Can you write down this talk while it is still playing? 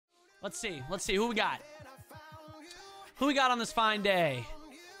Let's see. Let's see. Who we got? Who we got on this fine day?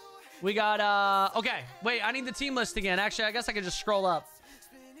 We got, okay. Wait, I need the team list again. Actually, I guess I could just scroll up.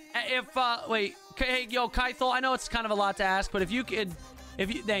 Wait. Hey, yo, Kythel, I know it's kind of a lot to ask, but if you could,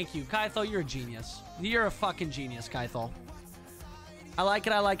 thank you. Kythel, you're a genius. You're a fucking genius, Kythel. I like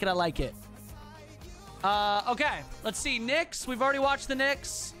it, I like it, I like it. Okay. Let's see. Knicks. We've already watched the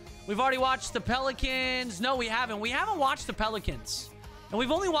Knicks. We've already watched the Pelicans. No, we haven't. We haven't watched the Pelicans. And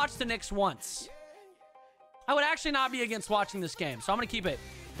we've only watched the Knicks once. I would actually not be against watching this game, so I'm going to keep it.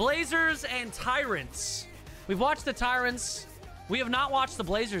 Blazers and Tyrants. We've watched the Tyrants. We have not watched the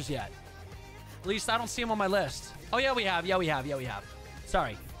Blazers yet. At least I don't see them on my list. Oh, yeah, we have. Yeah, we have. Yeah, we have.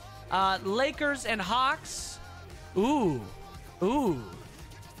 Sorry. Lakers and Hawks. Ooh. Ooh.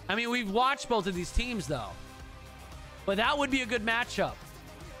 I mean, we've watched both of these teams, though. But that would be a good matchup.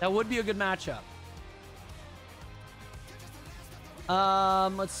 That would be a good matchup.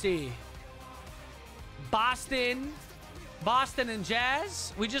 Let's see. Boston and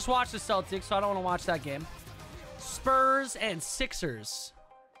Jazz. We just watched the Celtics, so I don't want to watch that game. Spurs and Sixers.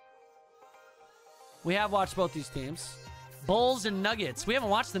 We have watched both these teams. Bulls and Nuggets. We haven't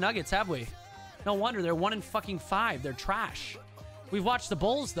watched the Nuggets, have we? No wonder. They're 1-5. They're trash. We've watched the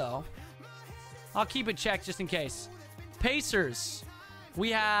Bulls, though. I'll keep it checked just in case. Pacers.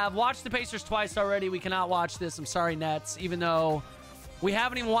 We have watched the Pacers twice already. We cannot watch this. I'm sorry, Nets. Even though we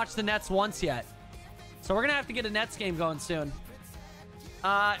haven't even watched the Nets once yet. So we're going to have to get a Nets game going soon.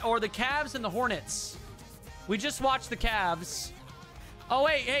 Or the Cavs and the Hornets. We just watched the Cavs. Oh,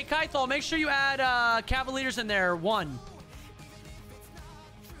 wait. Hey, Kythol, make sure you add Cavaliers in there. 1.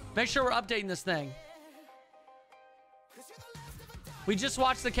 Make sure we're updating this thing. We just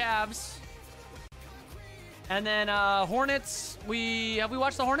watched the Cavs. And then Hornets. Have we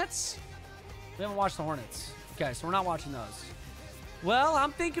watched the Hornets? We haven't watched the Hornets. Okay, so we're not watching those. Well,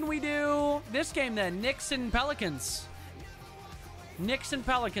 I'm thinking we do this game then. Knicks and Pelicans. Knicks and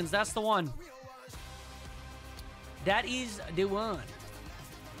Pelicans. That's the one. That is the one.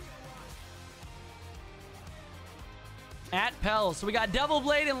 At Pels. So we got Devil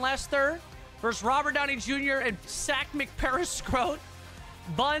Blade and Lester versus Robert Downey Jr. and Sack McPeriscroat.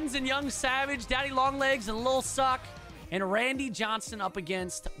 Buns and Young Savage. Daddy Longlegs and Lil Suck. And Randy Johnson up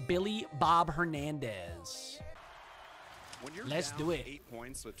against Billy Bob Hernandez. Let's do it. 8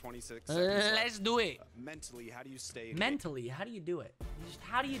 points with 26 seconds Let's do it. Mentally, how do you stay? Mentally, how do you do it?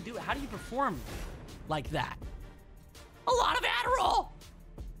 How do you do it? How do you perform like that? A lot of Adderall.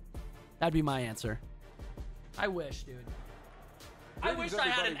 That'd be my answer. I wish, dude. I wish I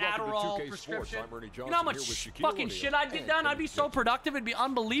had an Adderall prescription. You know how much fucking shit I'd get done? I'd be so productive. It'd be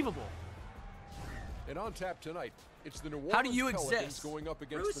unbelievable. And on tap tonight, it's the New Orleans How do you Pelicans exist? going up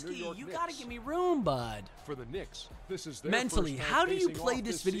against the New York you Knicks. gotta give me room, bud. For the Knicks, this is their Mentally, first time how do you facing play off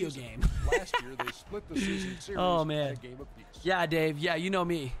this video season. game? Last year, they split the season series Oh, man. in a game apiece. Yeah, Dave. Yeah, you know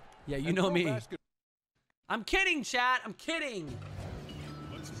me. Yeah, you And know pro me. basket- I'm kidding, chat. I'm kidding.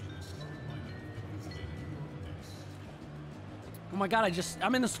 Oh my God,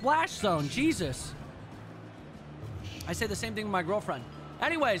 I'm in the splash zone. Jesus. I say the same thing to my girlfriend.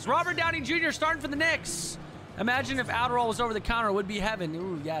 Anyways, Robert Downey Jr. starting for the Knicks. Imagine if Adderall was over the counter, it would be heaven.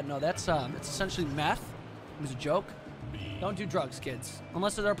 Ooh, yeah, no, that's essentially meth. It was a joke. Don't do drugs, kids,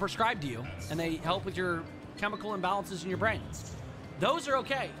 unless they're prescribed to you and they help with your chemical imbalances in your brain. Those are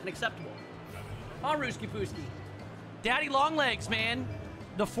okay and acceptable. On Rooski Pooski. Daddy Longlegs, man.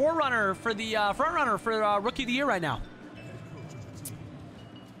 The forerunner for the frontrunner for Rookie of the Year right now.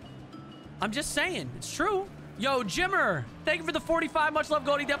 I'm just saying, it's true. Yo, Jimmer, thank you for the 45. Much love,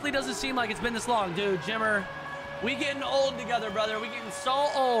 Goldie. Definitely doesn't seem like it's been this long, dude. Jimmer, we getting old together, brother. We getting so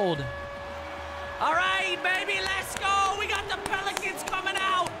old. All right, baby, let's go. We got the Pelicans coming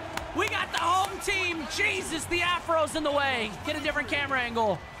out. We got the home team. Jesus, the Afro's in the way. Get a different camera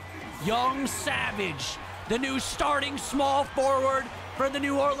angle. Young Savage, the new starting small forward for the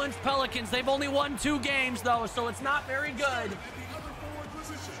New Orleans Pelicans. They've only won 2 games, though, so it's not very good.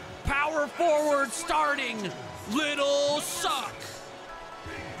 Power forward starting, Little Suck.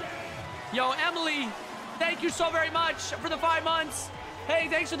 Yo, Emily, thank you so very much for the 5 months. Hey,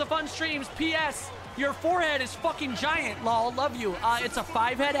 thanks for the fun streams. P.S. Your forehead is fucking giant, lol. Love you. It's a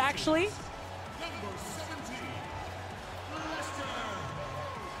 5 head, actually.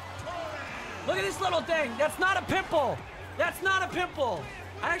 Look at this little thing. That's not a pimple. That's not a pimple.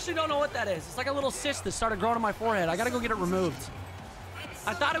 I actually don't know what that is. It's like a little cyst that started growing on my forehead. I gotta go get it removed.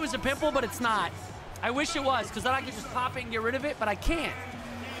 I thought it was a pimple, but it's not. I wish it was, because then I could just pop it and get rid of it, but I can't.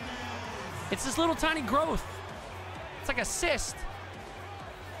 It's this little tiny growth. It's like a cyst.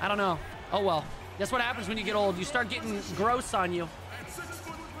 I don't know. Oh, well. That's what happens when you get old. You start getting gross on you.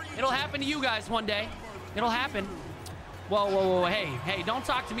 It'll happen to you guys one day. It'll happen. Whoa, whoa, whoa. Hey, hey, don't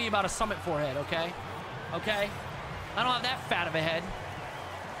talk to me about a summit forehead, okay? Okay? I don't have that fat of a head.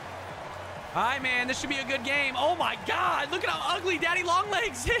 All right, man, this should be a good game. Oh, my God. Look at how ugly Daddy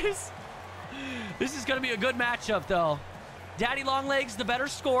Longlegs is. This is going to be a good matchup, though. Daddy Longlegs, the better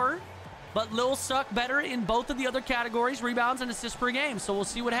scorer, but Lil Suck better in both of the other categories, rebounds and assists per game. So we'll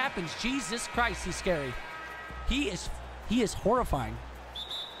see what happens. Jesus Christ, he's scary. He is horrifying.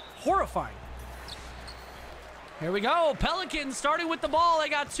 Horrifying. Here we go. Pelicans starting with the ball. They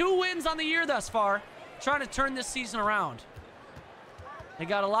got 2 wins on the year thus far. Trying to turn this season around. They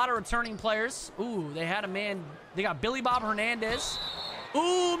got a lot of returning players. Ooh, they had a man. They got Billy Bob Hernandez.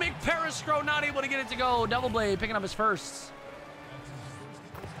 Ooh, McPeriscrow not able to get it to go. Double Blade picking up his first.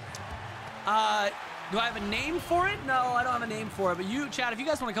 Do I have a name for it? No, I don't have a name for it. But you, Chad, if you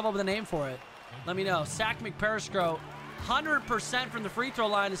guys want to come up with a name for it, let me know. Sack McPeriscrow, 100% from the free throw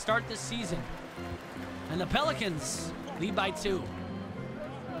line to start this season. And the Pelicans lead by 2.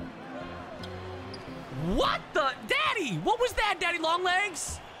 What the? Daddy! What was that, Daddy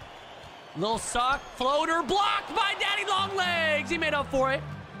Longlegs? Little Suck, floater, blocked by Daddy Longlegs. He made up for it.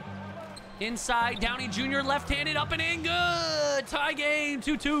 Inside, Downey Jr. left-handed, up and in. Good. Tie game,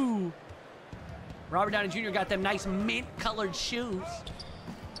 2-2. Robert Downey Jr. got them nice mint-colored shoes.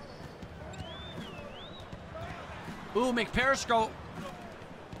 Ooh, McPeriscrow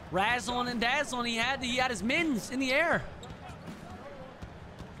razzling and dazzling. He had his mins in the air.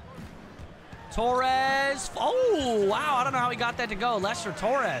 Torres. Oh, wow. I don't know how he got that to go. Lester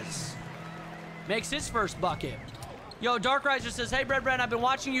Torres makes his first bucket. Yo, Dark Riser says, hey, Brent, I've been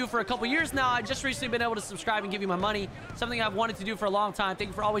watching you for a couple years now. I've just recently been able to subscribe and give you my money. Something I've wanted to do for a long time. Thank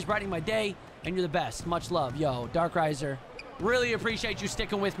you for always brightening my day, and you're the best. Much love. Yo, Dark Riser, really appreciate you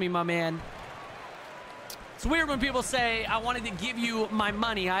sticking with me, my man. It's weird when people say, I wanted to give you my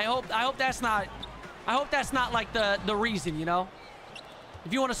money. I hope that's not like the reason, you know?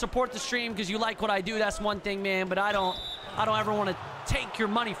 If you want to support the stream because you like what I do, that's one thing, man. But I don't ever want to take your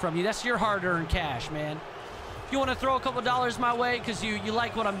money from you. That's your hard-earned cash, man. If you want to throw a couple dollars my way because you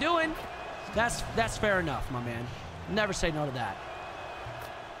like what I'm doing, that's fair enough, my man. Never say no to that.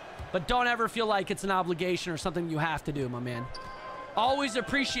 But don't ever feel like it's an obligation or something you have to do, my man. Always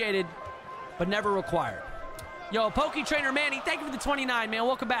appreciated, but never required. Yo, Pokey Trainer Manny, thank you for the 29, man.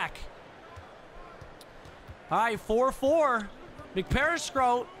 Welcome back. All right, 4-4.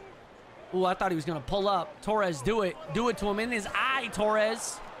 McPeriscrow. Ooh, I thought he was going to pull up. Torres, do it. Do it to him in his eye,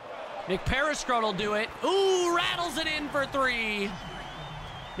 Torres. McPeriscrow will do it. Ooh, rattles it in for 3.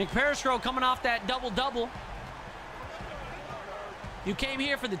 McPeriscrow coming off that double-double. You came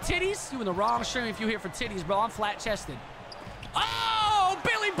here for the titties? You in the wrong stream if you're here for titties, bro. I'm flat-chested. Oh,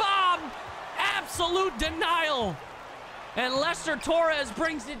 Billy Bob! Absolute denial. And Lester Torres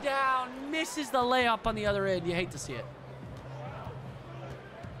brings it down. Misses the layup on the other end. You hate to see it.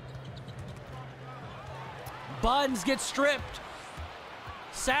 Buns gets stripped.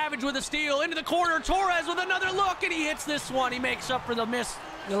 Savage with a steal into the corner. Torres with another look, and he hits this one. He makes up for the miss,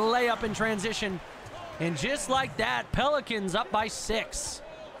 the layup in transition. And just like that, Pelicans up by 6.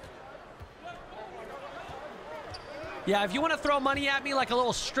 Yeah, if you want to throw money at me like a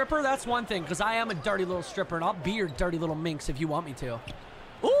little stripper, that's one thing, because I am a dirty little stripper, and I'll be your dirty little minx if you want me to.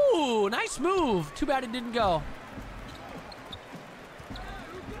 Ooh, nice move. Too bad it didn't go.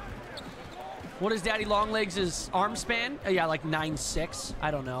 What is Daddy Longlegs' arm span? Yeah, like 9'6".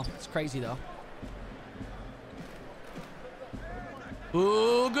 I don't know. It's crazy, though.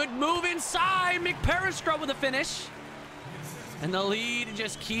 Ooh, good move inside. McPeriscrow with a finish. And the lead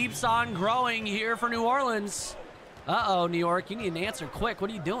just keeps on growing here for New Orleans. Uh-oh, New York. You need an answer quick. What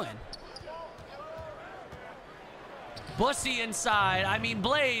are you doing? Bussy inside. I mean,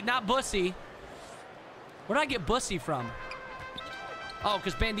 Blade, not Bussy. Where did I get Bussy from? Oh,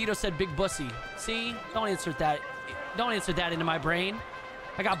 because Bandito said Big Bussy. See? Don't insert that. Don't insert that into my brain.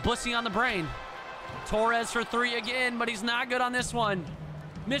 I got Bussy on the brain. Torres for 3 again, but he's not good on this one.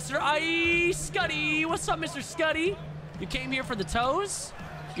 Mr. Ice Scuddy. What's up, Mr. Scuddy? You came here for the toes?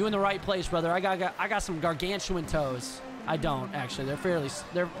 You in the right place, brother. I got some gargantuan toes. I don't, actually.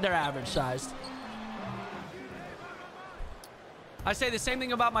 They're average sized. I say the same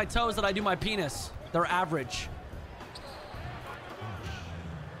thing about my toes that I do my penis. They're average.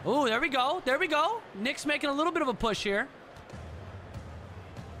 Oh, there we go. There we go. Knicks making a little bit of a push here.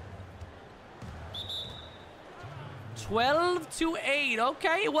 12-8.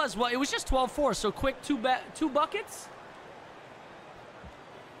 Okay, it was just 12-4. So quick, two buckets.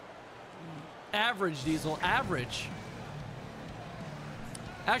 Average, Diesel. Average.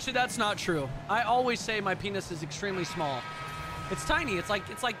 Actually, that's not true. I always say my penis is extremely small. It's tiny. It's like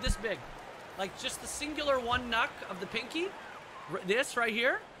this big. Like just the singular one knuck of the pinky. This right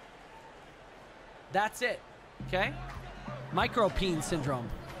here. That's it. Okay? Micropeen syndrome.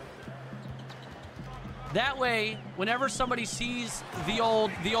 That way, whenever somebody sees the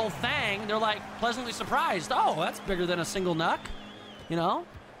old thing, they're like pleasantly surprised. Oh, that's bigger than a single knuck. You know?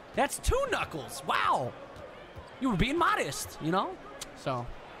 That's 2 knuckles. Wow. You were being modest, you know? So.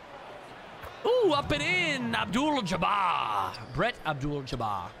 Ooh, up and in. Abdul-Jabbar. Brett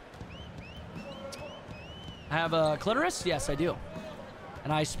Abdul-Jabbar. I have a clitoris? Yes, I do.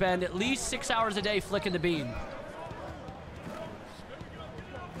 And I spend at least 6 hours a day flicking the bean.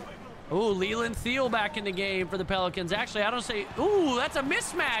 Ooh, Leland Thiel back in the game for the Pelicans. Actually, I don't say... Ooh, that's a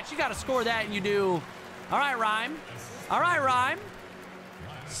mismatch. You got to score that, and you do. All right, Rhyme. All right, Rhyme.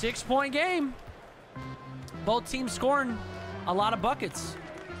 6-point game. Both teams scoring a lot of buckets.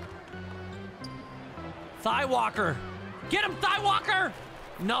 Thigh Walker. Get him, Thigh Walker!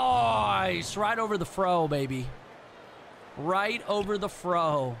 Nice. Right over the fro, baby. Right over the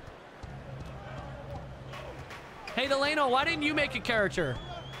fro. Hey, Delano, why didn't you make a character?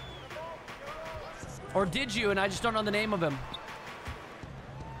 Or did you, and I just don't know the name of him.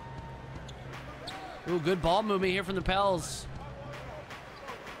 Ooh, good ball movement here from the Pels.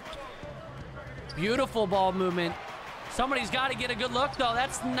 Beautiful ball movement. Somebody's got to get a good look, though.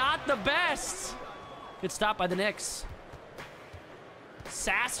 That's not the best. Good stop by the Knicks.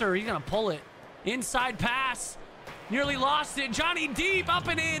 Sasser, he's going to pull it. Inside pass. Nearly lost it. Johnny Deep up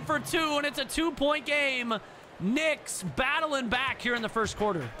and in for 2, and it's a 2-point game. Knicks battling back here in the first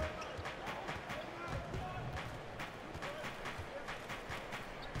quarter.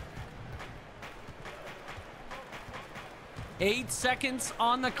 Eight seconds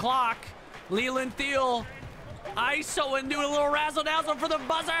on the clock. Leland Thiel ISO and doing a little razzle-dazzle for the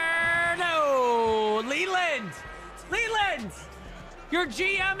buzzer. No, Leland. Leland, you're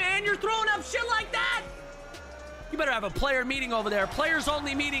GM and you're throwing up shit like that. You better have a player meeting over there. Players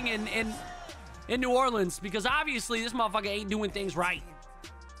only meeting in New Orleans, because obviously this motherfucker ain't doing things right.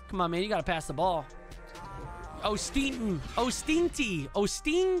 Come on, man, you gotta pass the ball. Ostinty.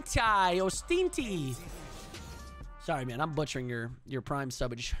 Sorry, man. I'm butchering your prime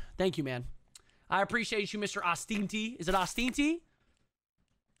subbage. Thank you, man. I appreciate you, Mr. Ostinty. Is it Ostinty?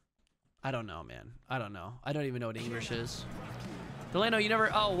 I don't know, man. I don't know. I don't even know what English is. Delano, you never...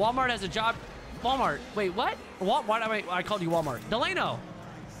 Oh, Walmart has a job... Walmart. Wait, what? Why? I called you Walmart. Delano,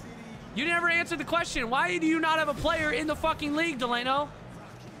 you never answered the question. Why do you not have a player in the fucking league, Delano?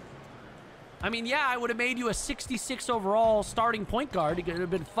 I mean, yeah, I would have made you a 66 overall starting point guard. It would have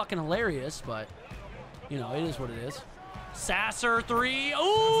been fucking hilarious, but... You know, it is what it is. Sasser 3.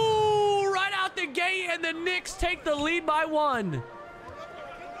 Ooh, right out the gate, and the Knicks take the lead by 1.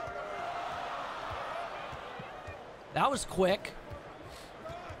 That was quick.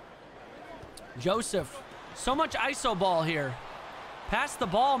 Joseph. So much ISO ball here. Pass the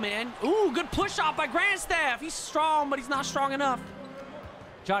ball, man. Ooh, good push off by Grandstaff. He's strong, but he's not strong enough.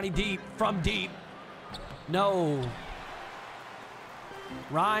 Johnny Deep from deep. No.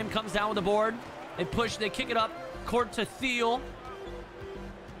 Rhyme comes down with the board. They kick it up court to Thiel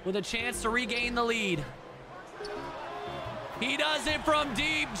with a chance to regain the lead. He does it from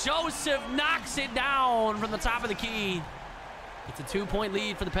deep. Joseph knocks it down from the top of the key. It's a 2-point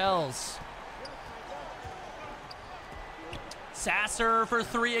lead for the Pels. Sasser for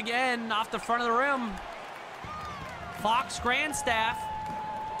 3 again off the front of the rim. Fox Grandstaff.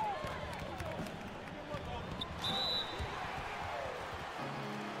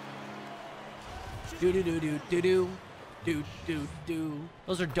 Do.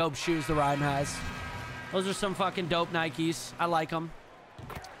 Those are dope shoes the Rhyme has. Those are some fucking dope Nikes. I like them.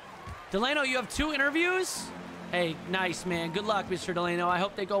 Delano, you have 2 interviews? Hey, nice, man. Good luck, Mr. Delano. I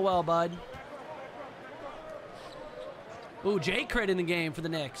hope they go well, bud. Ooh, J-Crid in the game for the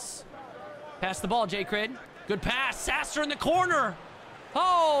Knicks. Pass the ball, J-Crid. Good pass. Sasser in the corner.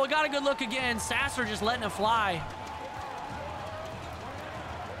 Oh, got a good look again. Sasser just letting it fly.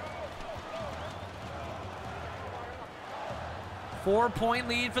 Four-point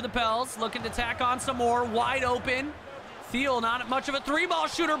lead for the Pels. Looking to tack on some more. Wide open. Thiel, not much of a 3-ball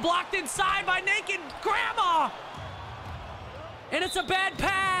shooter. Blocked inside by naked Grandma. And it's a bad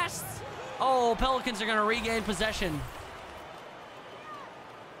pass. Oh, Pelicans are going to regain possession.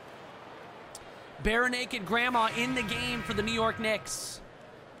 Bare naked Grandma in the game for the New York Knicks.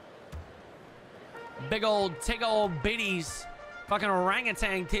 Big old bitties. Fucking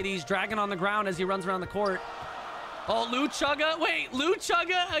orangutan titties dragging on the ground as he runs around the court. Oh, Lou Chugga. Wait, Lou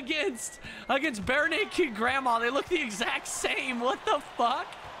Chugga against Bare Naked Grandma. They look the exact same. What the fuck?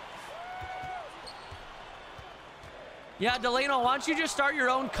 Yeah, Delano, why don't you just start your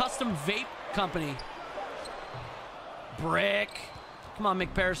own custom vape company? Brick. Come on,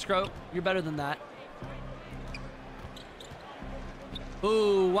 McPeriscope. You're better than that.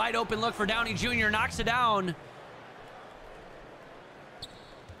 Ooh, wide open look for Downey Jr. Knocks it down.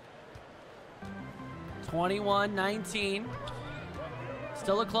 21-19.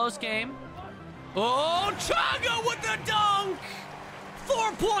 Still a close game. Oh, Chaga with the dunk!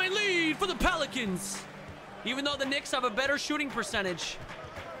 4-point lead for the Pelicans. Even though the Knicks have a better shooting percentage.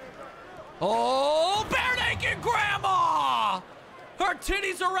 Oh, bare naked grandma! Her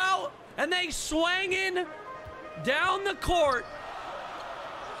titties are out, and they swanging down the court.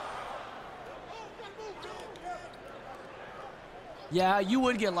 Yeah, you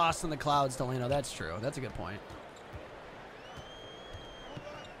would get lost in the clouds, Delano. That's true. That's a good point.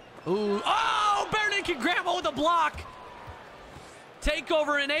 Ooh. Oh, bare naked grandma with a block.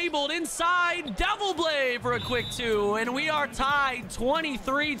 Takeover enabled inside. Devil Blade for a quick 2. And we are tied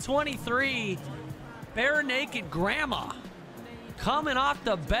 23-23. Bare naked grandma coming off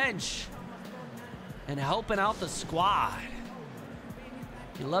the bench and helping out the squad.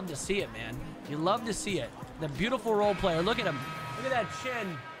 You love to see it, man. You love to see it. The beautiful role player. Look at him. Look at that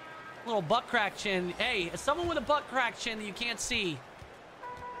chin. Little butt crack chin. Hey, as someone with a butt crack chin that you can't see,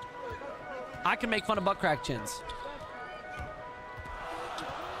 I can make fun of butt crack chins.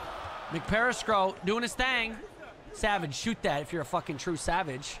 McPeriscope doing his thing. Savage, shoot that if you're a fucking true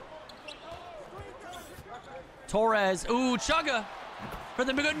savage. Torres. Ooh, Chugga for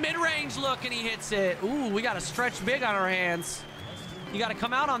the good mid-range look, and he hits it. Ooh, we got a stretch big on our hands. You got to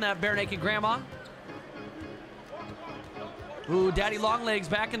come out on that bare naked grandma. Ooh, Daddy Longlegs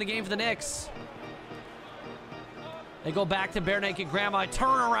back in the game for the Knicks. They go back to bare naked grandma. Turn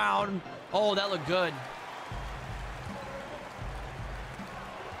around. Oh, that looked good.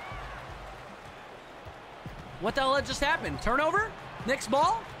 What the hell just happened? Turnover? Knicks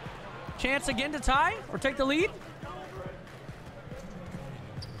ball? Chance again to tie or take the lead?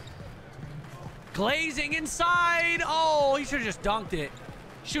 Glazing inside. Oh, he should have just dunked it.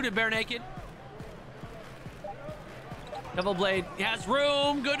 Shoot it bare naked. Devil Blade. He has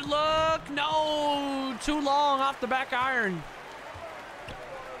room. Good look. No. Too long off the back iron.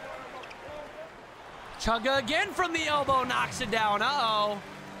 Chugga again from the elbow. Knocks it down. Uh-oh.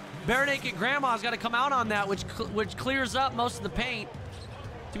 Bare naked grandma's got to come out on that, which clears up most of the paint.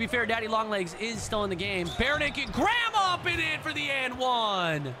 To be fair, Daddy Longlegs is still in the game. Bare naked grandma up and in for the and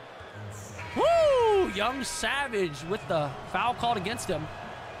one. Woo! Young Savage with the foul called against him.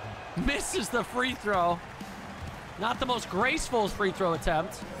 Misses the free throw. Not the most graceful free throw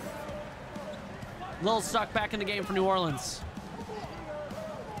attempt. Little suck back in the game for New Orleans.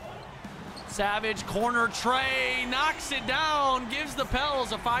 Savage, corner tray, knocks it down, gives the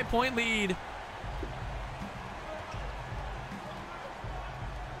Pels a 5-point lead.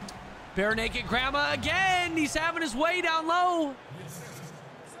 Bare naked grandma again. He's having his way down low.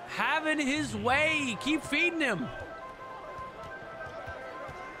 Having his way. Keep feeding him.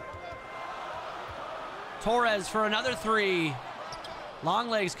 Torres for another 3.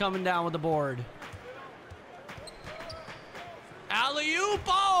 Longlegs coming down with the board. Alley-oop.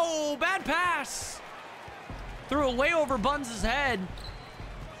 Oh, bad pass. Threw it way over Buns' head.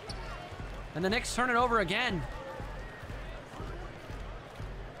 And the Knicks turn it over again.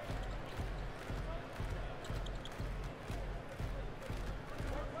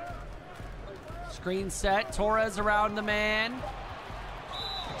 Screen set. Torres around the man.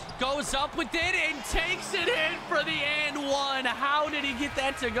 Goes up with it and takes it in for the and one. How did he get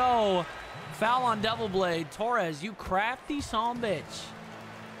that to go? Foul on Devil Blade. Torres, you crafty son of a bitch.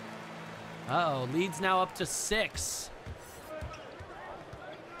 Uh-oh, lead's now up to 6.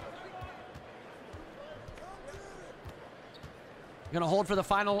 Gonna hold for the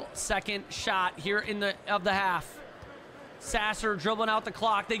final second shot here in the half. Sasser dribbling out the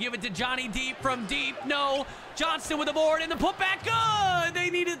clock. They give it to Johnny Deep from deep. No. Johnston with the board and the putback. Good. They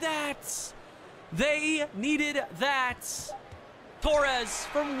needed that. They needed that. Torres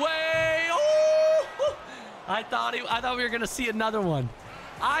from way. Oh! I thought we were gonna see another one.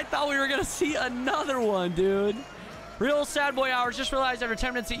 I thought we were gonna see another one, dude. Real sad boy hours. Just realized after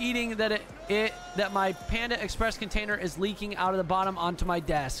 10 minutes of eating that that my Panda Express container is leaking out of the bottom onto my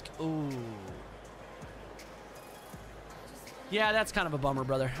desk. Ooh. Yeah, that's kind of a bummer,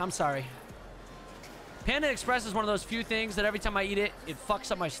 brother. I'm sorry. Panda Express is one of those few things that every time I eat it, it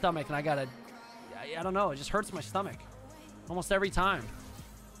fucks up my stomach, and I don't know, it just hurts my stomach. Almost every time.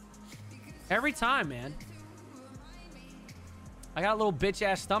 Every time, man. I got a little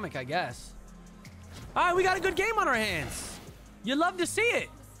bitch-ass stomach, I guess. All right, we got a good game on our hands. You love to see it.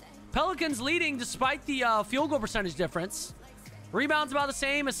 Pelicans leading despite the field goal percentage difference. Rebounds about the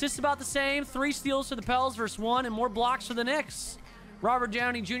same. Assists about the same. 3 steals for the Pels versus 1, and more blocks for the Knicks. Robert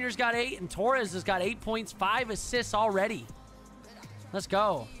Downey Jr.'s got 8, and Torres has got 8 points, 5 assists already. Let's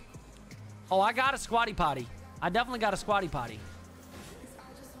go. Oh, I got a squatty potty. I definitely got a squatty potty.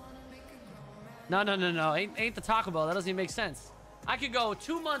 No. Ain't the Taco Bell. That doesn't even make sense. I could go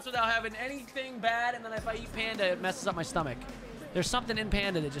 2 months without having anything bad, and then if I eat Panda, it messes up my stomach. There's something in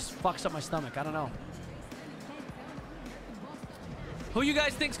Panda that just fucks up my stomach. I don't know. Who you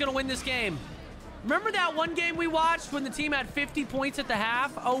guys think's gonna win this game? Remember that one game we watched when the team had 50 points at the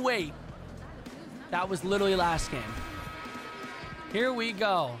half? Oh, wait. That was literally last game. Here we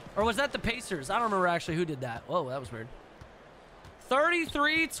go. Or was that the Pacers? I don't remember actually who did that. Whoa, that was weird.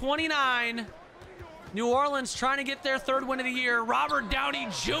 33-29. New Orleans trying to get their 3rd win of the year. Robert Downey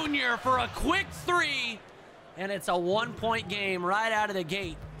Jr. for a quick 3. And it's a 1-point game right out of the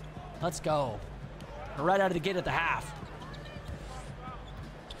gate. Let's go. Or right out of the gate at the half.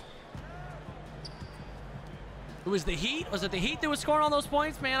 It was the Heat? Was it the Heat that was scoring all those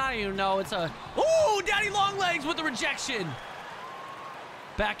points? Man, I don't even know. It's a... Ooh, Daddy Longlegs with the rejection.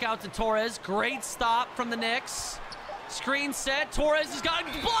 Back out to Torres. Great stop from the Knicks. Screen set. Torres has got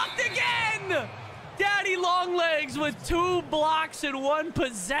blocked again. Daddy Longlegs with 2 blocks in 1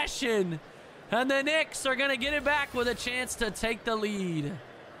 possession. And the Knicks are going to get it back with a chance to take the lead.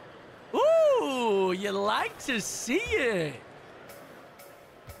 Ooh, you like to see it.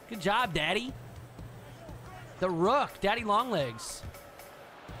 Good job, Daddy. The Rook, Daddy Longlegs.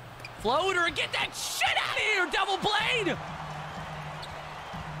 Floater, get that shit out of here, Double Blade!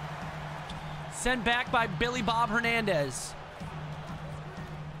 Sent back by Billy Bob Hernandez.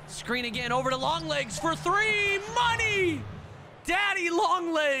 Screen again, over to Longlegs for 3, money! Daddy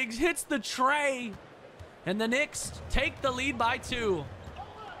Longlegs hits the tray. And the Knicks take the lead by 2.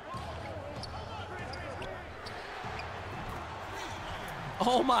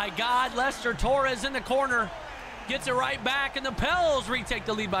 Oh my God, Lester Torres in the corner. Gets it right back, and the Pels retake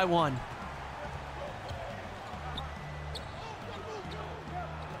the lead by 1.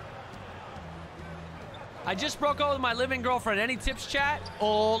 I just broke up with my living girlfriend. Any tips, chat?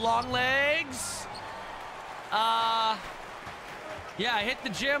 Oh, Longlegs. Yeah, hit the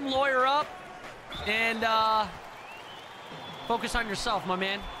gym, lawyer up, and focus on yourself, my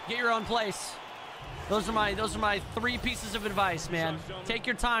man. Get your own place. Those are my 3 pieces of advice, man. Take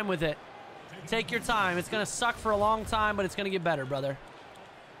your time with it. Take your time. It's going to suck for a long time, but it's going to get better, brother.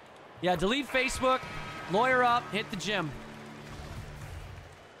 Yeah, delete Facebook, lawyer up, hit the gym.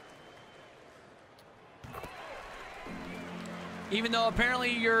 Even though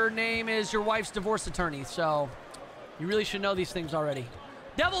apparently your name is your wife's divorce attorney, so you really should know these things already.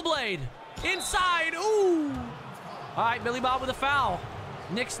 Devil Blade, inside, ooh. All right, Billy Bob with a foul.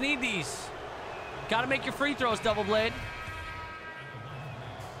 Knicks need these. Got to make your free throws, Devil Blade.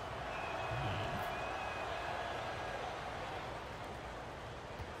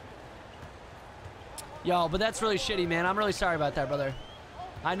 Yo, but that's really shitty, man. I'm really sorry about that, brother.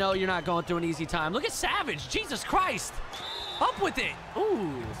 I know you're not going through an easy time. Look at Savage. Jesus Christ. Up with it.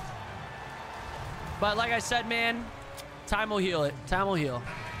 Ooh. But like I said, man, time will heal it. Time will heal.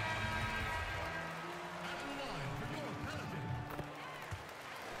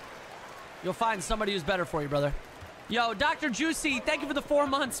 You'll find somebody who's better for you, brother. Yo, Dr. Juicy, thank you for the 4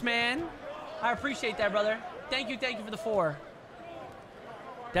 months, man. I appreciate that, brother. Thank you for the 4.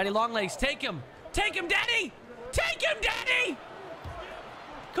 Daddy Longlegs, take him. Take him, Daddy! Take him, Daddy!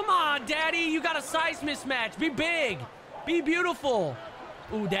 Come on, Daddy. You got a size mismatch. Be big. Be beautiful.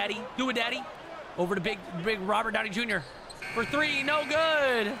 Ooh, Daddy. Do it, Daddy. Over to big Robert Downey Jr. for 3. No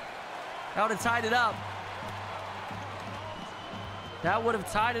good. That would have tied it up. That would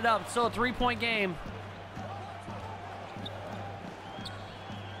have tied it up. Still a 3-point game.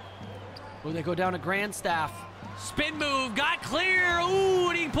 Ooh, they go down to Grandstaff. Spin move, got clear. Ooh,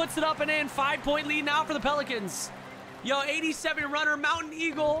 and he puts it up and in. 5-point lead now for the Pelicans. Yo, 87 runner, Mountain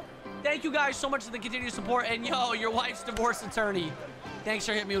Eagle. Thank you guys so much for the continued support. And yo, your wife's divorce attorney. Thanks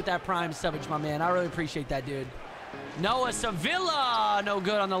for hitting me with that prime Savage, my man. I really appreciate that, dude. Noah Sevilla, no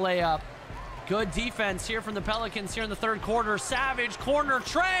good on the layup. Good defense here from the Pelicans here in the 3rd quarter. Savage, corner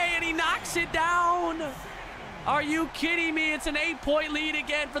tray, and he knocks it down. Are you kidding me? It's an 8-point lead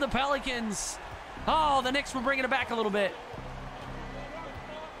again for the Pelicans. Oh, the Knicks were bringing it back a little bit.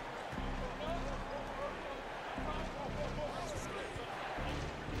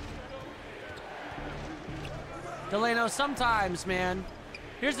 Delano, sometimes, man.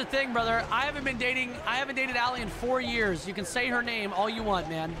 Here's the thing, brother. I haven't dated Allie in 4 years. You can say her name all you want,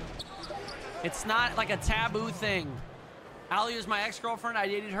 man. It's not like a taboo thing. Allie is my ex-girlfriend. I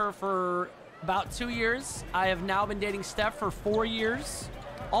dated her for about 2 years. I have now been dating Steph for 4 years.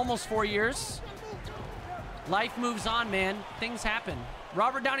 Almost 4 years. Life moves on, man. Things happen.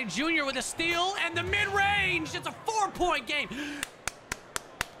 Robert Downey Jr. with a steal and the mid-range. It's a 4-point game.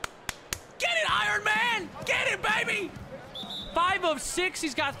 Get it, Iron Man! Get it, baby! 5 of 6.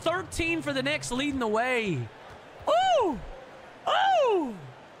 He's got 13 for the Knicks, leading the way. Ooh! Ooh!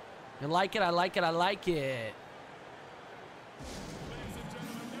 I like it, I like it, I like it.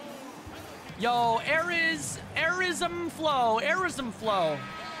 Yo, Arism Flow.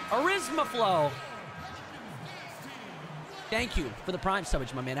 Thank you for the prime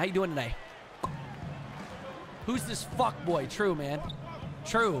subbage, my man. How you doing today? Who's this fuck boy? True, man.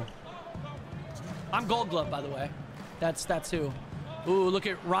 True. I'm GoldGlove, by the way. That's who. Ooh, look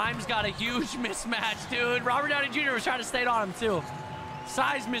at Rhymes got a huge mismatch, dude. Robert Downey Jr. was trying to stay on him, too.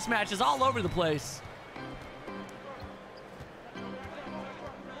 Size mismatches all over the place.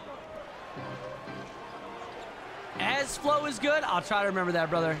 As flow is good. I'll try to remember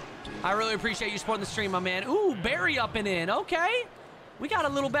that, brother. I really appreciate you supporting the stream, my man. Ooh, Barry up and in. Okay. We got a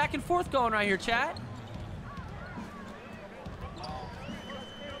little back and forth going right here, chat.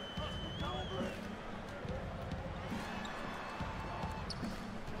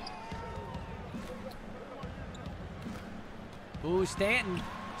 Ooh, Stanton.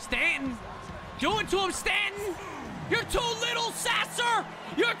 Stanton. Do it to him, Stanton. You're too little, Sasser.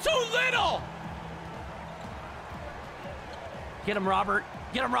 You're too little. Get him, Robert.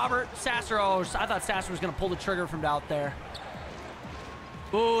 Get him, Robert. Sasser. Oh, I thought Sasser was going to pull the trigger from out there.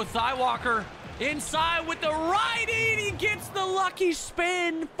 Ooh, Thigh-Walker inside with the righty. He gets the lucky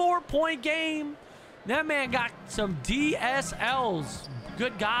spin. 4-point game. That man got some DSLs.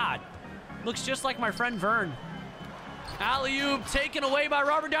 Good God. Looks just like my friend Vern. Alley-oop taken away by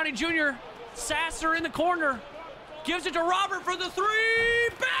Robert Downey Jr. Sasser in the corner. Gives it to Robert for the three.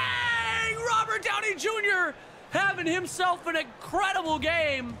 Bang! Robert Downey Jr. having himself an incredible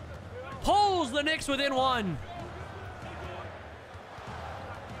game. Pulls the Knicks within one.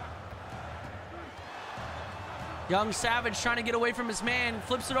 Young Savage trying to get away from his man.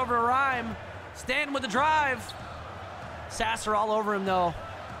 Flips it over to Rhyme. Stanton with the drive. Sasser all over him, though.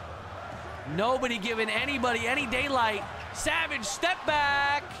 Nobody giving anybody any daylight. Savage step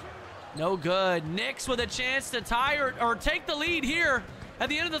back. No good. Knicks with a chance to tie or take the lead here at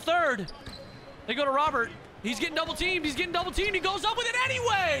the end of the third. They go to Robert. He's getting double teamed. He's getting double teamed. He goes up with it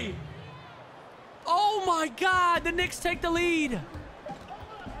anyway. Oh my God. The Knicks take the lead.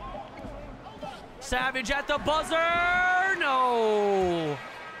 Savage at the buzzer. No.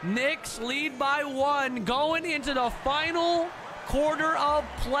 Knicks lead by 1 going into the final quarter of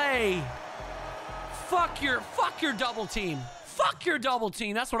play. Fuck your double team. Fuck your double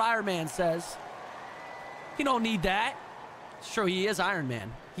team. That's what Iron Man says. You don't need that. Sure, he is Iron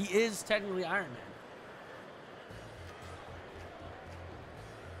Man. He is technically Iron Man.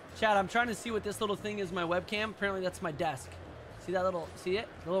 Chad, I'm trying to see what this little thing is in my webcam. Apparently that's my desk. See that little, see it?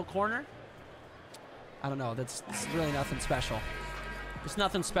 The little corner? I don't know. That's really nothing special. It's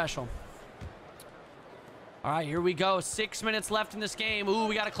nothing special. All right, here we go. 6 minutes left in this game. Ooh,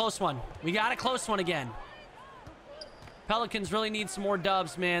 we got a close one. We got a close one again. Pelicans really need some more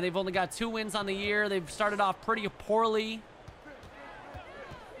dubs, man. They've only got 2 wins on the year. They've started off pretty poorly.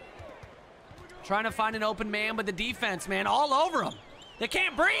 Trying to find an open man, but the defense, man, all over him. They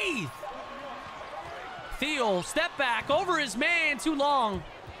can't breathe. Thiel, step back over his man, too long.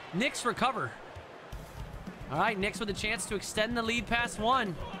 Knicks recover. All right, Knicks with a chance to extend the lead past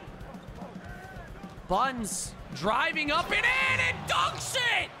 1. Buns driving up and in and dunks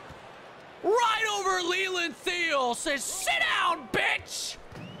it right over Leland. Thiel says, sit down, bitch.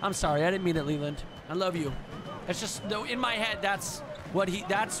 I'm sorry, I didn't mean it, Leland. I love you. It's just, though, in my head, that's what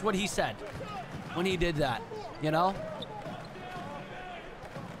he said when he did that, you know?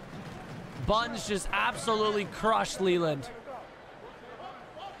 Buns just absolutely crushed Leland.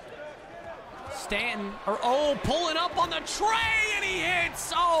 Stanton, pulling up on the tray, and he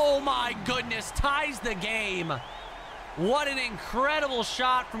hits. Oh my goodness, ties the game. What an incredible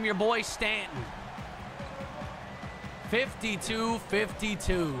shot from your boy Stanton.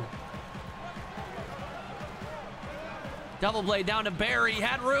 52-52. Double play down to Barry,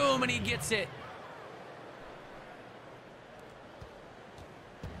 had room, and he gets it.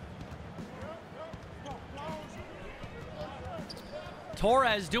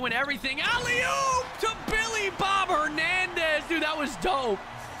 Torres doing everything. Alley-oop to Billy Bob Hernandez. Dude, that was dope.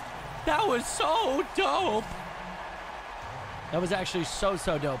 That was so dope. That was actually so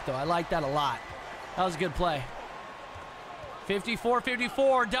dope, though. I like that a lot. That was a good play.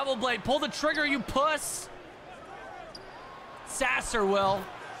 54-54. Double blade. Pull the trigger, you puss. Sasser will.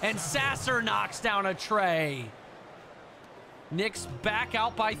 And Sasser knocks down a tray. Knicks back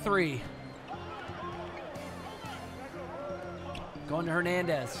out by 3. Going to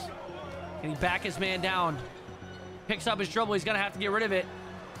Hernandez. Can he back his man down? Picks up his dribble. He's going to have to get rid of it.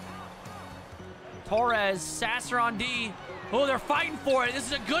 Torres, Sasser on D. Oh, they're fighting for it. This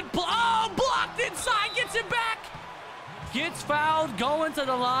is a good blocked inside. Gets it back. Gets fouled. Going to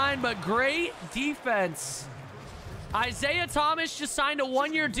the line, but great defense. Isaiah Thomas just signed a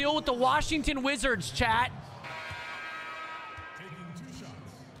 1-year deal with the Washington Wizards, chat.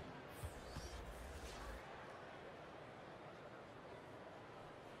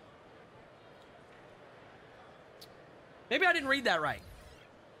 Maybe I didn't read that right.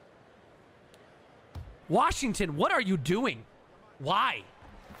 Washington, what are you doing? Why?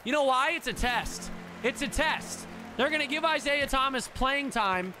 You know why? It's a test. It's a test. They're going to give Isaiah Thomas playing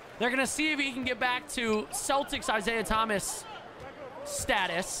time. They're going to see if he can get back to Celtics Isaiah Thomas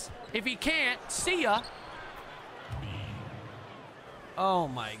status. If he can't, see ya. Oh,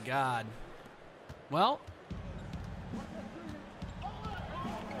 my God. Well,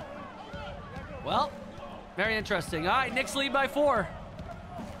 very interesting. All right, Knicks lead by 4.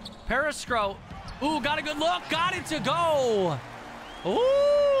 Periscope. Ooh, got a good look. Got it to go.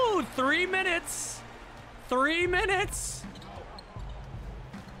 Ooh, 3 minutes. 3 minutes.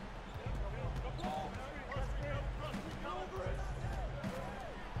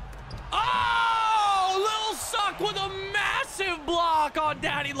 Oh, Lil Suck with a massive block on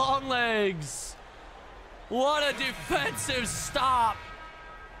Daddy Longlegs. What a defensive stop.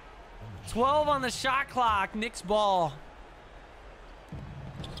 12 on the shot clock. Knicks ball.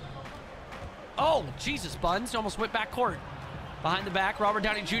 Oh, Jesus, Buns. Almost went back court. Behind the back, Robert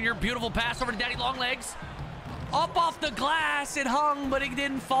Downey Jr. Beautiful pass over to Daddy Longlegs. Up off the glass. It hung, but it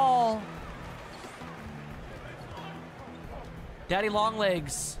didn't fall. Daddy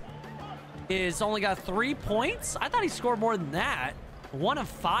Longlegs is only got 3 points. I thought he scored more than that. 1 of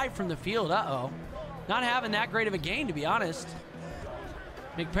 5 from the field. Uh-oh. Not having that great of a game, to be honest.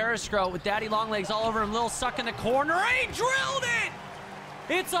 McPeriscrow with Daddy Longlegs all over him. Lil Suck in the corner. He drilled it!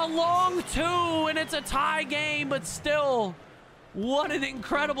 It's a long 2, and it's a tie game, but still, what an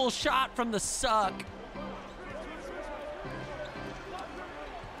incredible shot from the Suck.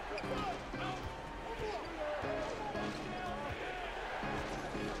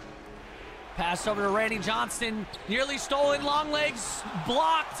 Pass over to Randy Johnston. Nearly stolen. Longlegs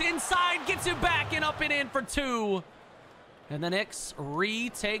blocked inside. Gets it back and up and in for 2. And the Knicks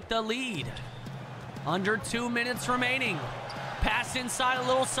retake the lead. Under 2 minutes remaining. Pass inside a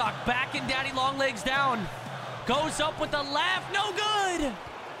Little Suck. Back and Daddy Longlegs down. Goes up with the left. No good.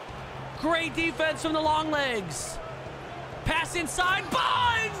 Great defense from the Longlegs. Pass inside.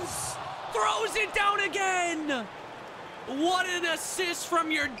 Buns! Throws it down again. What an assist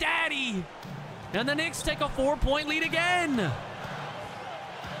from your daddy. And the Knicks take a 4-point lead again.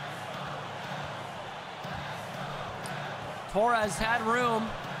 Torres had room.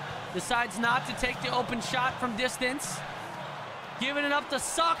 Decides not to take the open shot from distance. Giving it up to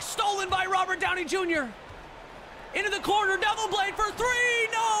Suck. Stolen by Robert Downey Jr. Into the corner. Double blade for 3.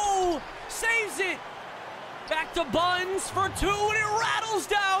 No! Saves it. Back to Buns for 2, and it rattles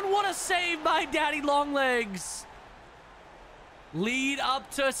down. What a save by Daddy Longlegs. Lead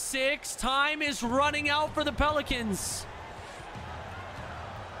up to 6. Time is running out for the Pelicans.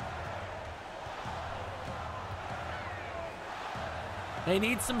 They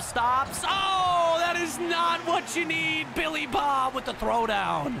need some stops. Oh, that is not what you need. Billy Bob with the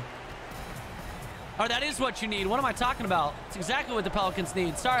throwdown. Or that is what you need. What am I talking about? It's exactly what the Pelicans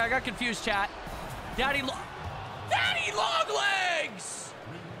need. Sorry, I got confused, chat. Daddy Longlegs!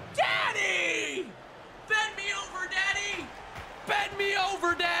 Daddy! Bend me over, Daddy! Bend me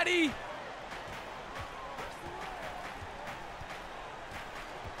over, Daddy!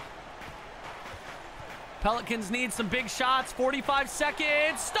 Pelicans need some big shots. 45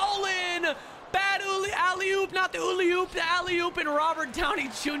 seconds. Stolen! Bad alley-oop. Not the alley-oop. The alley-oop. And Robert Downey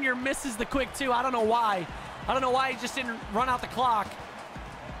Jr. misses the quick two. I don't know why. I don't know why he just didn't run out the clock.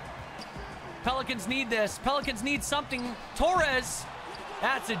 Pelicans need this. Pelicans need something. Torres.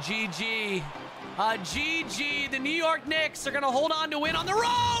 That's a GG. A GG. The New York Knicks are going to hold on to win on the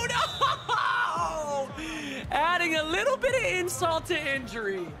road. Oh! Adding a little bit of insult to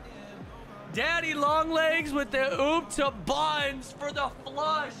injury. Daddy Longlegs with the oop to Buns for the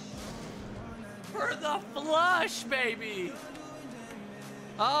flush. For the flush, baby.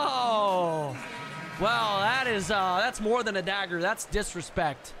 Oh. Well, that is, that's more than a dagger. That's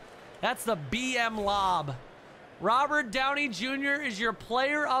disrespect. That's the BM lob. Robert Downey Jr. is your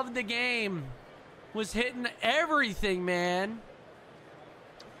player of the game. Was hitting everything, man.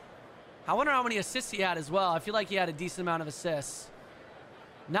 I wonder how many assists he had as well. I feel like he had a decent amount of assists.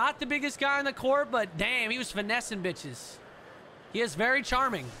 Not the biggest guy on the court, but damn, he was finessing bitches. He is very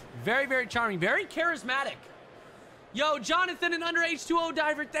charming. Very, very charming. Very charismatic. Yo, Jonathan and Under H2O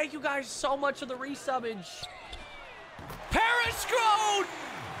Diver, thank you guys so much for the resubbage. Periscope!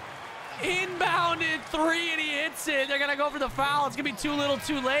 Inbounded 3 and he hits it. They're going to go for the foul. It's going to be too little,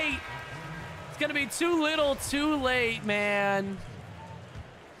 too late. It's going to be too little, too late, man.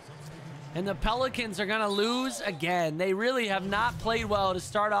 And the Pelicans are going to lose again. They really have not played well to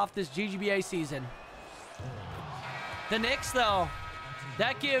start off this GGBA season. The Knicks, though,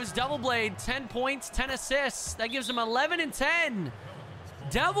 that gives Double Blade 10 points, 10 assists. That gives him 11 and 10.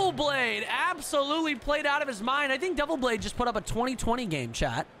 Double Blade absolutely played out of his mind. I think Double Blade just put up a 20-20 game,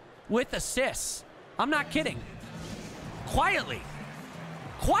 chat, with assists. I'm not kidding. Quietly.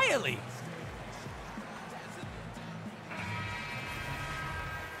 Quietly.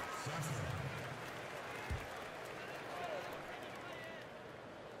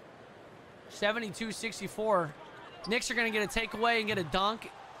 (72-64). Knicks are going to get a takeaway and get a dunk.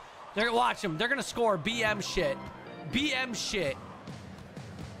 They're going to watch them. They're going to score BM shit. BM shit.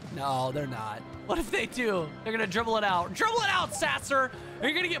 No, they're not. What if they do? They're going to dribble it out. Dribble it out, Sasser. Or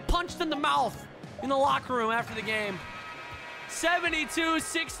you're going to get punched in the mouth in the locker room after the game.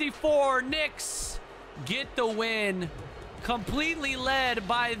 72-64. Knicks get the win. Completely led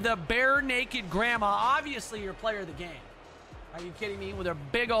by the bare naked grandma. Obviously your player of the game. Are you kidding me? With her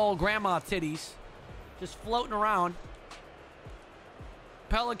big old grandma titties. Just floating around.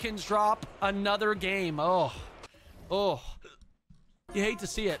 Pelicans drop another game. Oh. Oh. You hate to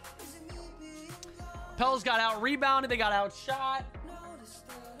see it. Pels got out rebounded. They got outshot.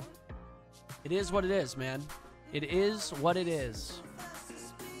 It is what it is, man. It is what it is.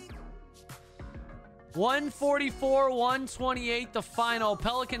 144-128 the final.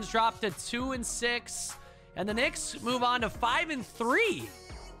 Pelicans dropped to 2-6. And the Knicks move on to 5-3.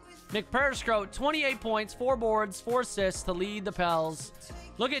 Nick Periscope, 28 points, 4 boards, 4 assists to lead the Pels.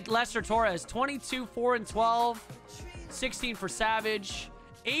 Look at Lester Torres, 22, 4 and 12, 16 for Savage,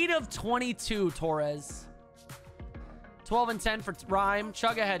 8 of 22 Torres, 12 and 10 for Rhyme.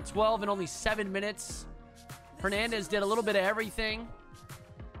 Chugga had 12 in only 7 minutes. Hernandez did a little bit of everything.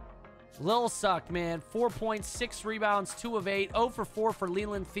 Lil sucked, man. 4 points, 6 rebounds, 2 of 8, 0 for 4 for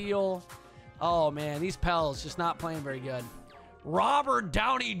Leland Thiel. Oh, man, these Pels just not playing very good. Robert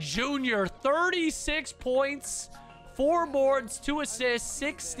Downey Jr., 36 points, 4 boards, 2 assists,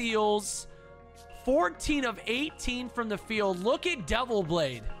 6 steals, 14 of 18 from the field. Look at Devil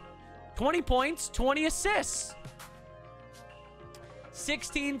Blade. 20 points, 20 assists.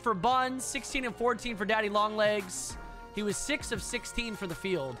 16 for Buns, 16 and 14 for Daddy Longlegs. He was 6 of 16 for the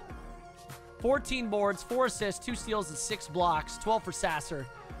field. 14 boards, 4 assists, 2 steals, and 6 blocks. 12 for Sasser.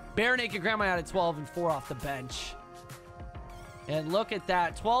 Bare Naked Grandma had a 12 and 4 off the bench. And look at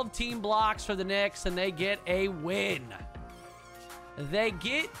that. 12 team blocks for the Knicks, and they get a win. They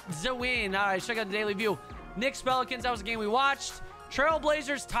get the win. All right, check out the Daily View. Knicks Pelicans, that was the game we watched.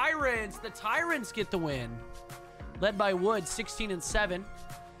 Trailblazers Tyrants. The Tyrants get the win. Led by Wood, 16 and 7.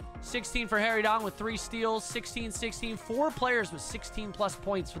 16 for Harry Dong with 3 steals. 16-16. 4 players with 16-plus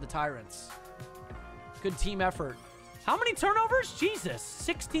points for the Tyrants. Good team effort. How many turnovers? Jesus.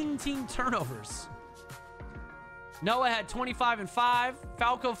 16 team turnovers. Noah had 25 and 5.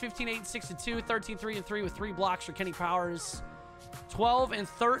 Falco 15, 8, 6 and 2. 13, 3 and 3 with 3 blocks for Kenny Powers. 12 and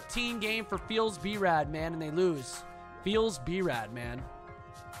 13 game for Feels B-Rad, man, and they lose. Feels B-Rad, man.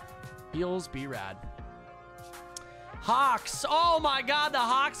 Feels B-Rad. Hawks. Oh my God, the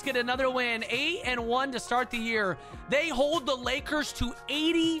Hawks get another win. 8-1 to start the year. They hold the Lakers to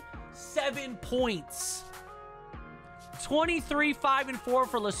 87 points. 23, 5 and 4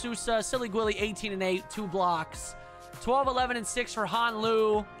 for LaSusa. Silly Gwilly, 18 and 8, 2 blocks. 12, 11 and 6 for Han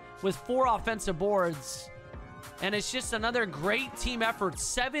Lu with 4 offensive boards. And it's just another great team effort.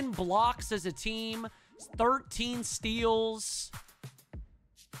 7 blocks as a team. 13 steals.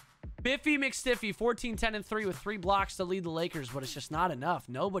 Biffy McStiffy, 14, 10 and 3 with 3 blocks to lead the Lakers, but it's just not enough.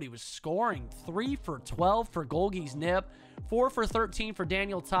 Nobody was scoring. 3 for 12 for Golgi's Nip. 4 for 13 for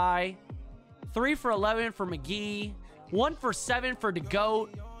Daniel Ty. 3 for 11 for McGee. 1 for 7 for DeGoat.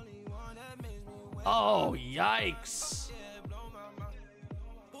 Oh, yikes.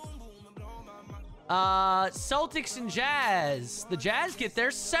 Celtics and Jazz. The Jazz get their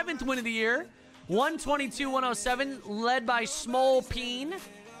 7th win of the year. 122-107, led by Small Peen.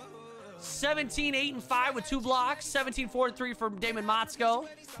 17, 8 and 5 with 2 blocks. 17, 4 and 3 for Damon Motzko.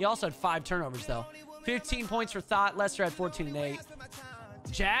 He also had 5 turnovers, though. 15 points for Thought. Lester had 14 and 8.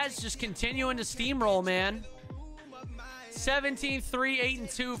 Jazz just continuing to steamroll, man. 17, 3, 8, and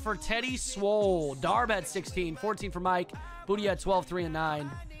 2 for Teddy Swole. Darb had 16, 14 for Mike. Booty had 12, 3, and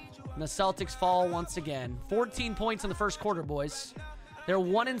 9. And the Celtics fall once again. 14 points in the first quarter, boys. They're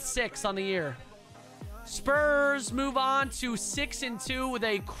 1-6 on the year. Spurs move on to 6-2 with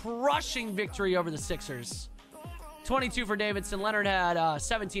a crushing victory over the Sixers. 22 for Davidson. Leonard had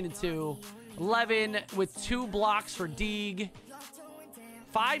 17 and 2. 11 with 2 blocks for Deeg.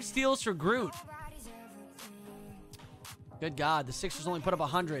 5 steals for Groot. Good God, the Sixers only put up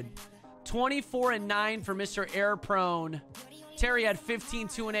 100. 24 and 9 for Mr. Air Prone. Terry had 15,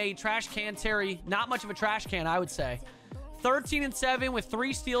 2 and 8. Trash can Terry. Not much of a trash can, I would say. 13 and 7 with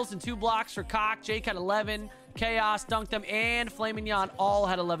 3 steals and 2 blocks for Cock. Jake had 11. Chaos, Dunked and Flaming Yon all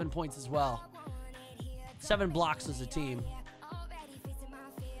had 11 points as well. 7 blocks as a team.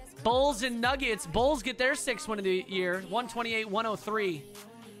 Bulls and Nuggets. Bulls get their 6th win of the year. 128-103.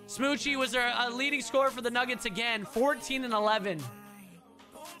 Smoochie was a leading scorer for the Nuggets again. 14 and 11.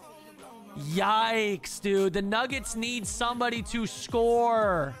 Yikes, dude. The Nuggets need somebody to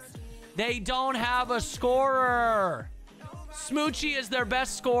score. They don't have a scorer. Smoochie is their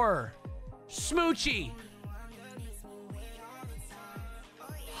best scorer. Smoochie.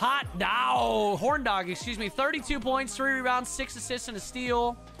 Hot now. Horn Dog, excuse me. 32 points, 3 rebounds, 6 assists, and a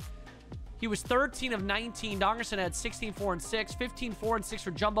steal. He was 13 of 19. Dongerson had 16, 4, and 6. 15, 4, and 6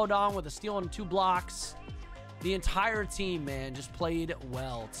 for Jumbo Dong with a steal and 2 blocks. The entire team, man, just played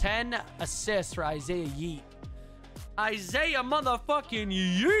well. 10 assists for Isaiah Yeet. Isaiah motherfucking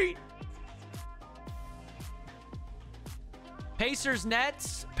Yeet. Pacers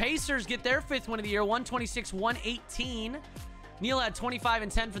Nets. Pacers get their 5th win of the year. 126-118. Neil had 25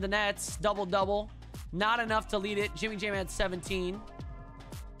 and 10 for the Nets. Double-double. Not enough to lead it. Jimmy Jam had 17.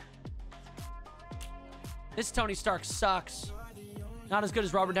 This Tony Stark sucks. Not as good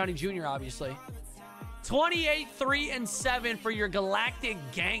as Robert Downey Jr., obviously. 28, 3, and 7 for your Galactic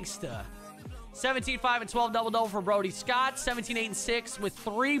Gangsta. 17, 5, and 12 double-double for Brody Scott. 17, 8, and 6 with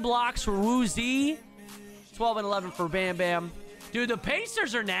 3 blocks for Woozy. 12 and 11 for Bam Bam. Dude, the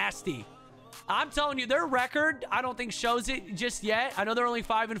Pacers are nasty. I'm telling you, their record, I don't think shows it just yet. I know they're only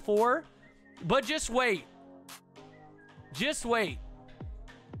 5 and 4, but just wait. Just wait.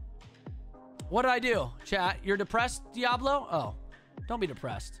 What did I do, chat? You're depressed, Diablo? Oh, don't be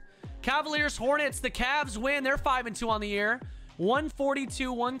depressed. Cavaliers, Hornets. The Cavs win. They're 5 and 2 on the year.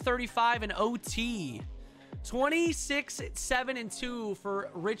 142-135 in OT. 26, 7 and 2 for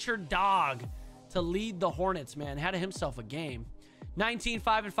Richard Dog to lead the Hornets, man. Had himself a game. 19,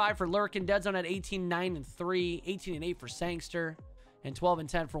 5 and 5 for Lurkin. Deadzone at 18, 9 and 3. 18 and 8 for Sangster. And 12 and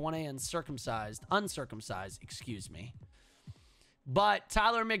 10 for 1A uncircumcised, excuse me. But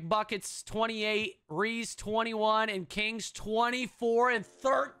Tyler McBuckets 28, Reese 21, and Kings 24 and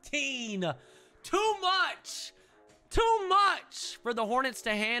 13. Too much. Too much for the Hornets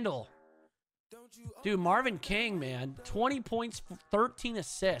to handle. Dude, Marvin King, man. 20 points, 13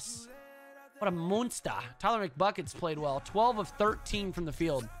 assists. What a monster. Tyler McBuckets played well. 12 of 13 from the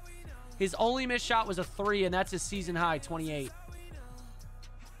field. His only missed shot was a 3, and that's his season high, 28.